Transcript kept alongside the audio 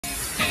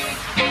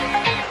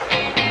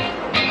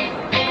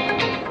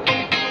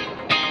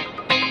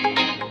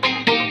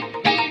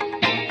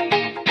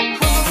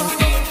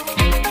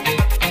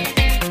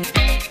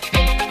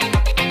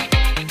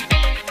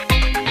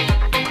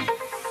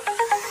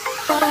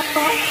What's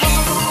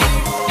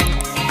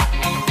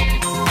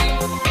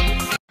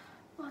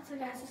up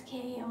guys, it's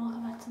Katie and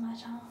welcome back to my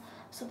channel.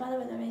 So by the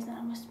way, the reason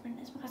I'm whispering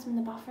is because I'm in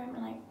the bathroom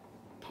and like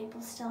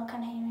people still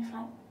can hear me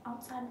from like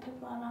outside and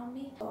people around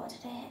me. So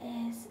today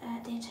is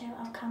day 2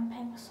 of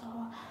camping, so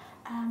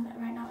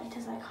right now it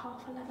is like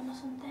 11:30 or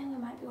something. We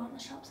might be going to the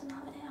shops and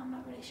that later, I'm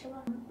not really sure. I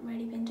haven't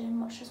really been doing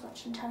much, just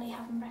watching telly,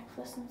 having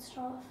breakfast and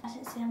stuff. As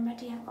you can see, I'm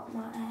ready. I've got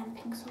my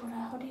pink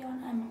soda hoodie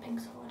on and my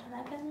pink soda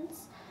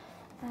leggings,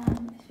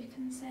 if you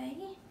can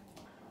see.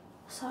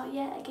 So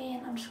yeah,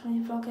 again, I'm just going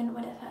to be vlogging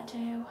whatever I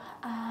do,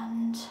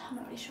 and I'm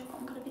not really sure what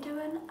I'm going to be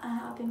doing.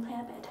 I've been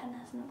playing a bit of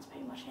tennis and that's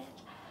pretty much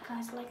it.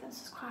 Guys, like and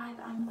subscribe,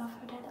 and without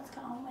further ado, let's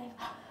get on with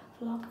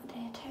vlog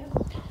day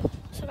 2.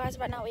 So guys,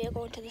 right now we are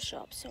going to the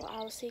shop, so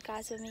I'll see you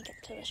guys when we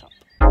get to the shop.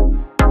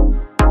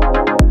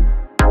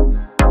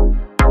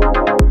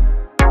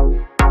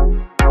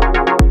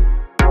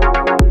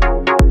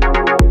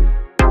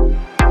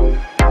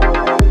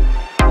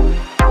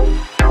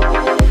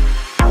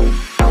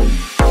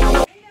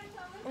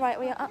 Right,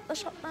 we are at the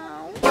shop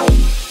now.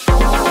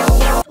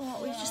 So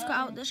we've just got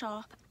out the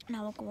shop.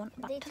 Now we're going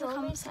back to the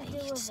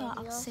campsite, so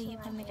I'll see you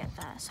when we get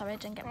there. Sorry I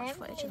didn't get much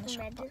footage in the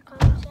shop, but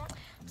I'll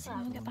see you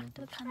when we get back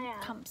to the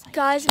campsite.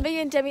 Guys,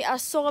 me and Demi are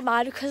so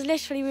mad because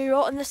literally we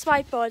wrote on this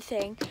whiteboard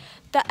thing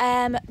that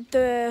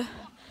the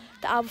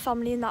Albert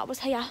family and that was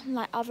here, and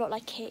like I wrote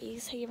like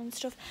Katie's here and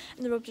stuff,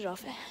 and they rubbed it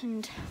off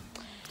and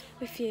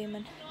we're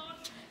fuming.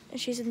 And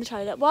she's in the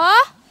toilet.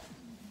 What?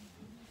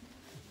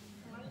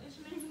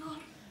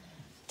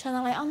 Turn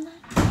the light on there?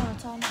 Oh,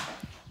 it's on.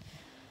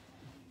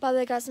 By the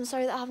way guys, I'm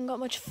sorry that I haven't got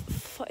much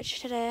footage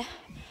today.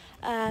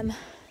 I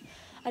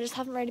just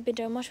haven't really been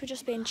doing much. We've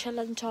just been chilling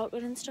and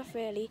talking and stuff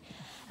really.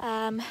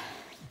 Yeah,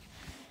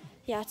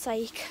 it's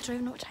like, I don't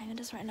even know what time it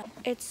is right now.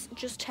 It's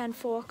just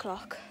 4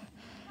 o'clock.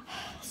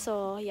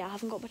 So yeah, I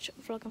haven't got much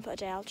vlogging for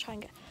today. I'll try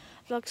and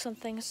vlog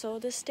something. So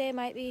this day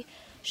might be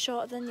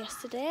shorter than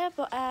yesterday,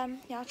 but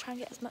yeah, I'll try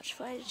and get as much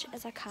footage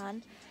as I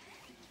can.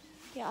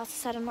 Yeah, as I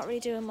said, I'm not really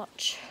doing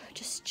much,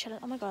 just chilling.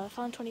 Oh my god, I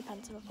found 20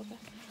 pence in my pocket.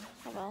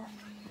 Oh well.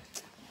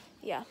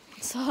 Yeah,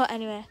 so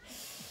anyway,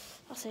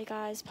 I'll see you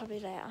guys probably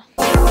later.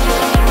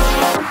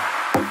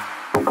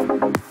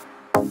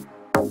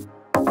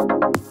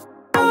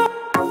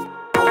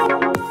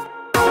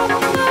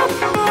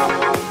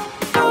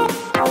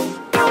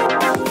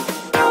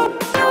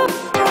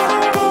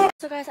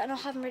 So guys, I know I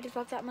haven't really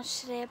vlogged that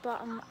much today,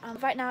 but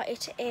right now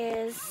it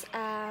is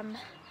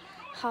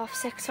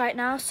 6:30 right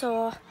now,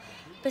 so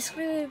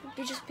basically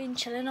we've just been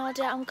chilling all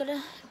day. I'm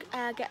gonna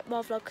get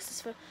more vlogs because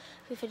this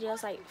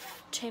video's like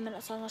 2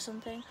 minutes long or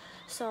something.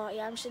 So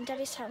yeah, I'm just in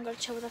Debbie's tent. I'm gonna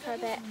chill with her for a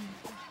bit.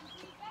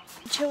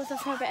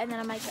 And then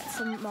I might get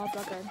some more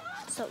vlogging.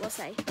 So we'll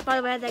see. By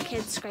the way, there are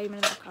kids screaming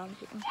in the background,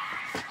 if you can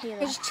hear them.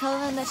 They're just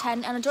chilling in the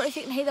tent, and I don't know if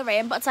you can hear the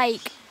rain, but it's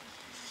like,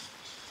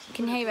 you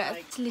can hear it.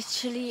 It's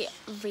literally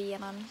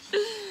raining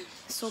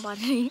so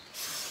badly.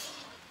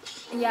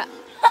 Yeah.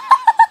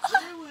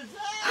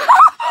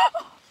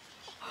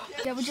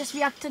 Yeah, we're just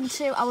reacting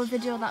to our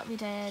video that we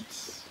did.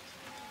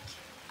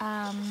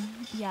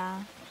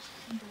 Yeah.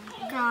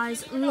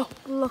 Guys,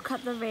 look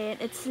at the rain.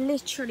 It's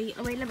literally,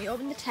 oh wait, let me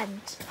open the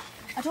tent.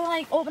 I don't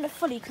like open it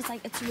fully because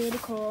like it's really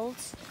cold.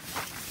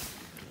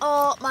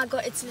 Oh my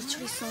god, it's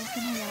literally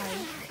soaking here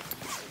like.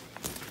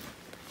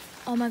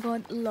 Oh my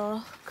god,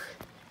 look.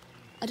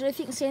 I don't know if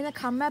you can see in the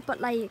camera, but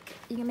like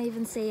you can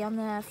even see on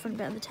the front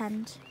bit of the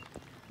tent.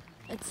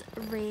 It's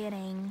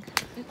raining.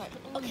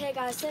 Okay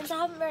guys, since I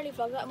haven't really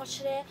vlogged that much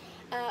today,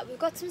 we've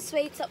got some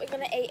sweets that we're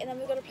going to eat, and then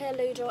we're going to play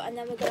Ludo, and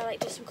then we're going to like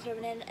do some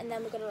colouring in, and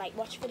then we're going to like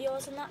watch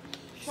videos and that.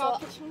 Should I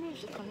put some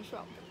music on the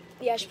shop?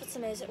 Yeah, I should put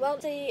some music. Well,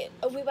 we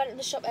went to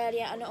the shop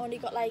earlier and it only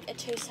got like a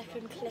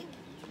 2-second clip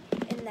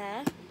in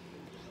there.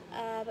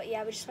 But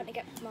yeah, we just went to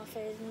get more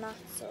food and that,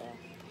 so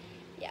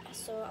yeah.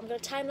 So I'm going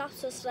to time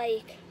lapse us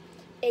like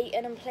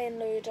eating and playing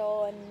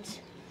Ludo and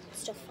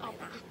stuff like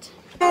that.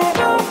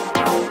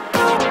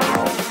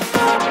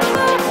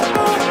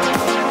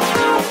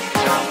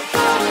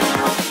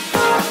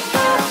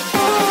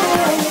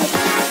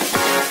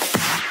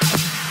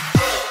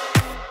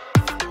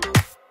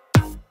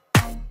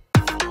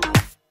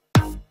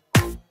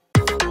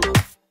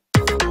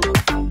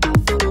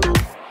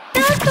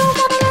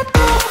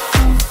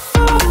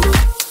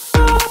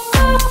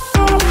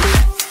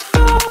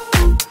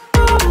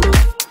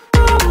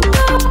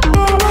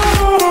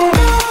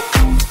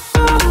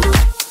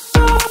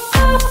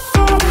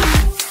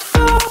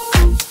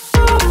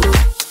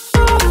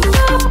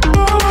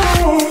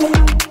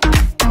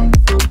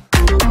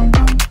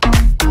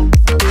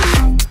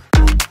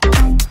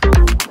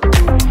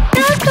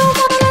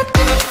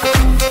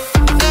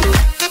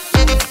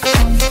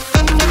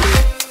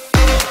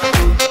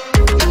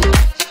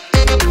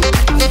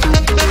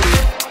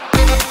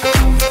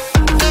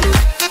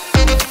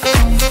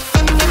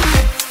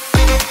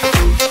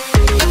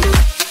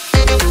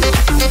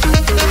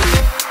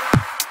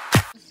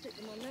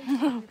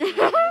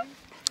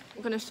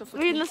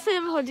 We're in the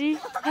same hoodie.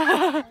 Okay,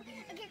 come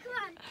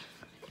on.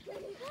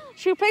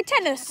 Should we play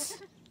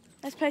tennis?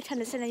 Let's play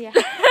tennis in here. Oh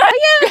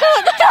yeah, we're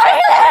going to the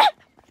toilet.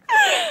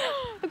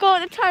 We're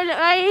going to the toilet,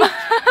 right?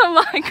 Oh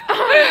my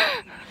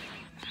god.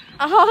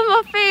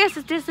 Oh, my face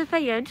has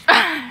disappeared.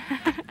 Oh,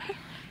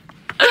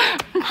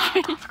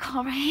 I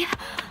can't breathe.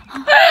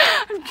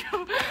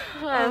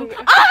 Oh,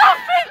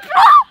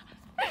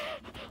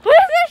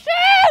 where's the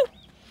shoe?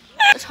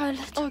 The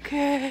toilet.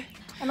 Okay.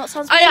 I'm not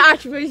sounds I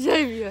actually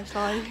serious,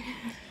 like.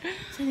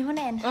 Is anyone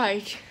in?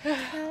 Right.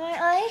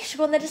 Alright, should we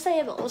go on the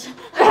disabled?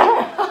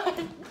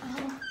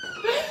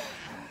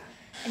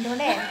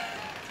 Anyone in?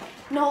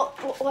 No,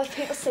 what if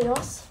people see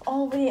us?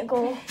 Oh, we need to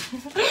go.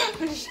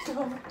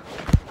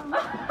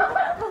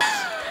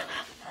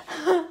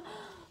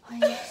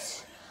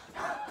 Right.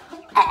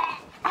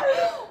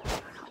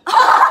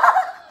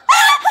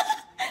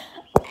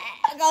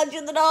 I can't do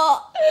the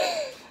door.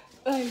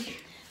 Right.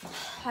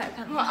 Right, I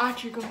can't. I'm not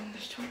actually going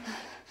this time.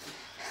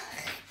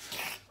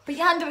 Put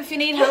your hand up if you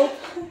need help.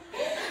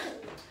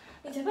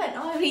 It's a bit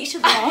no, I reached the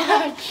door.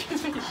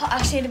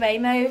 Actually, the way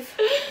move.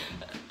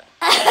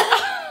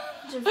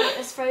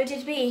 This throw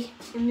did be.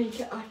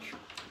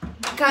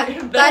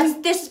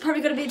 Guys, this is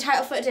probably going to be the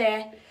title for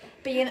today.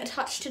 Being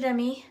attached to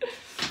Demi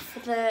for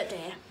the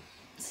day.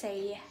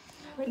 See.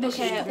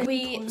 Okay,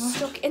 we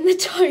stuck in the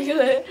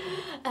toilet.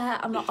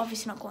 I'm not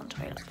obviously not going to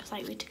the toilet because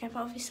like we're together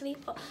obviously,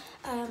 but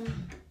are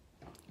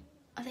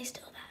they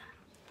still there?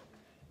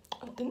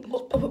 I think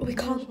We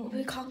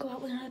can't go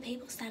out with other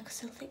people's there because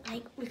they'll think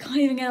like we can't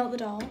even get out the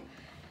door.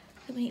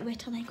 We need to wait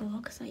till they go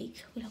because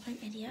like we look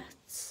like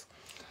idiots.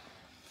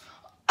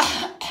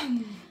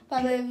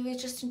 By the way, we've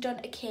just done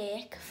a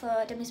cake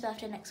for Demi's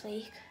birthday next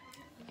week.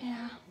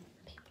 yeah.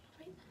 People are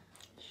right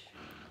there.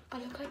 I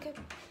look like a...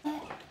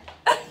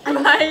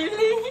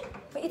 Riley.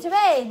 What are you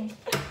doing?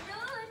 No,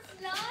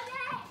 it's not it.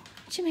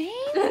 What do you mean?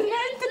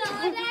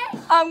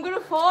 I'm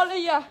gonna follow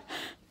you.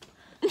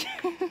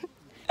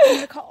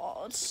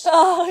 Records.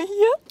 Oh,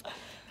 yeah.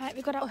 Right,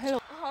 we got out. Hello.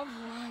 Oh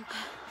my god.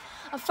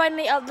 And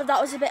finally,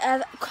 that was a bit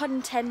of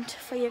content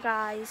for you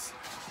guys.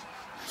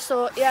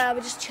 So yeah,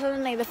 we're just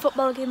chilling. Like the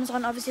football game's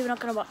on. Obviously, we're not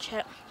gonna watch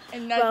it.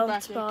 And Well,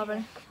 it's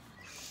boring.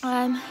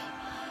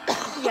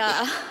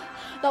 Yeah,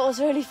 that was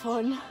really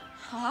fun.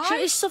 She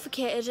is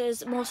suffocated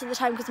as most of the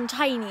time because I'm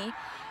tiny,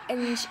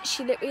 and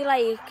she literally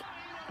like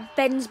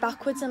bends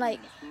backwards and like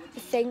the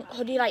thing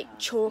hoodie like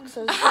chokes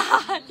us,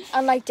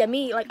 and like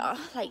Demi like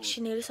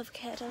she nearly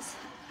suffocated us.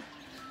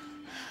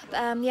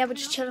 But yeah, we're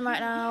just chilling right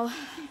now.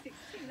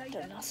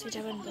 Don't know what we're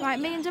doing. Right,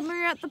 me and Demi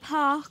were at the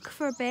park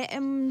for a bit,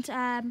 and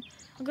I'm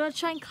gonna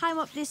try and climb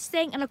up this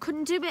thing, and I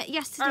couldn't do it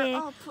yesterday,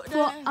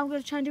 but I'm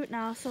gonna try and do it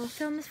now. So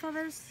film this for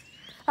us.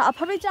 I'll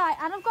probably die,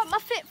 and I've got my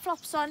flip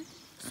flops on.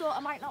 So I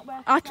might not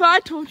work. That's why I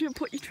told you to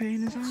put your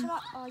trainers on.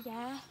 Oh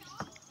yeah.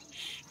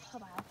 Oh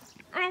well.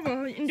 Oh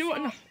well, you can do it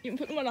now. You can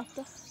put them on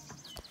after.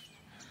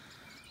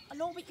 I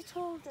know what you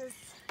told us.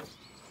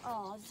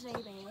 Oh, there's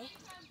no way.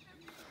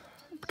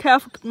 Be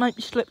careful, it might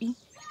be slippy.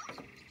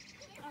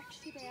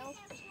 Actually, Bill.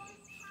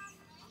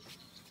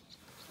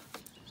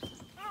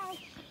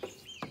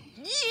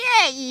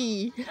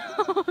 Yay!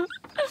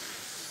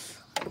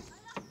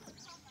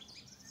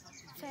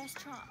 First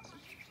try.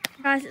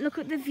 Guys, look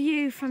at the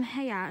view from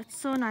here. It's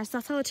so nice.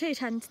 That's our two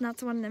tents and that's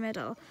the one in the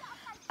middle.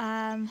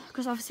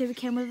 Because obviously we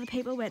came with the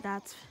people with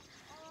that's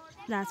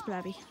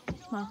blurry.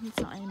 Well, it's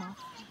not anymore.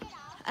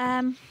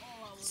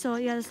 So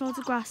yeah, there's loads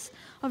of grass.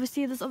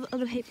 Obviously there's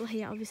other people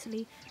here,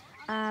 obviously.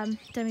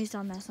 Demi's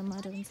down there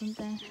somewhere doing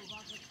something.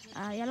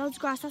 Yeah, loads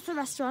of grass. That's the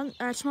restaurant.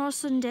 Tomorrow's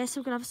Sunday,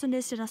 so we're gonna have a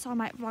Sunday dinner, so I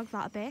might vlog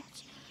that a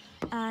bit.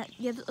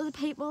 Yeah, there's other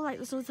people, like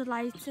there's loads of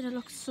lights and it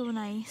looks so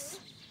nice.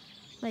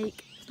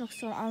 Like, it looks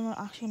so, I'm not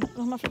actually, look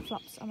at my flip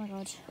flops, oh my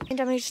god. And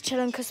I'm just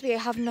chilling because we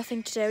have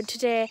nothing to do.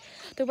 Today,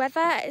 the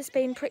weather has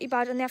been pretty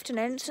bad in the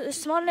afternoon. So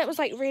this morning it was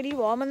like really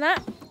warm and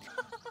that.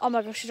 Oh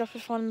my gosh, she dropped her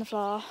phone on the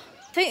floor.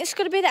 I think it's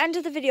going to be the end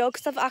of the video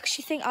because I've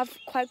actually think I've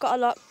quite got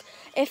a lot.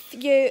 If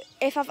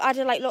I've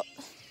added like, look.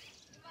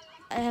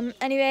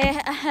 Anyway,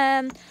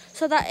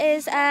 so that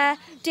is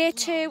day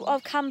 2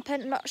 of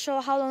camping. I'm not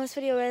sure how long this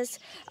video is.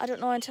 I don't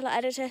know until I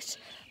edit it.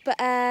 But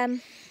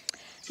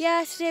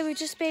yeah, today we've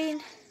just been...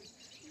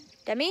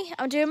 Demi,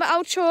 I'm doing my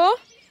outro.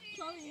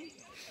 Sorry.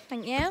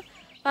 Thank you.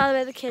 By the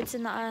way, the kids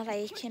and that are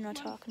like, you know,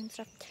 talking and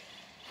stuff.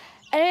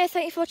 Anyway,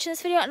 thank you for watching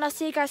this video and I'll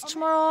see you guys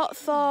tomorrow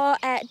for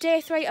day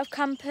 3 of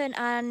camping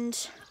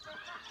and...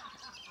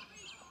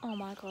 Oh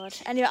my god.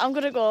 Anyway, I'm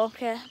gonna go.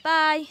 Okay,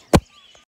 bye.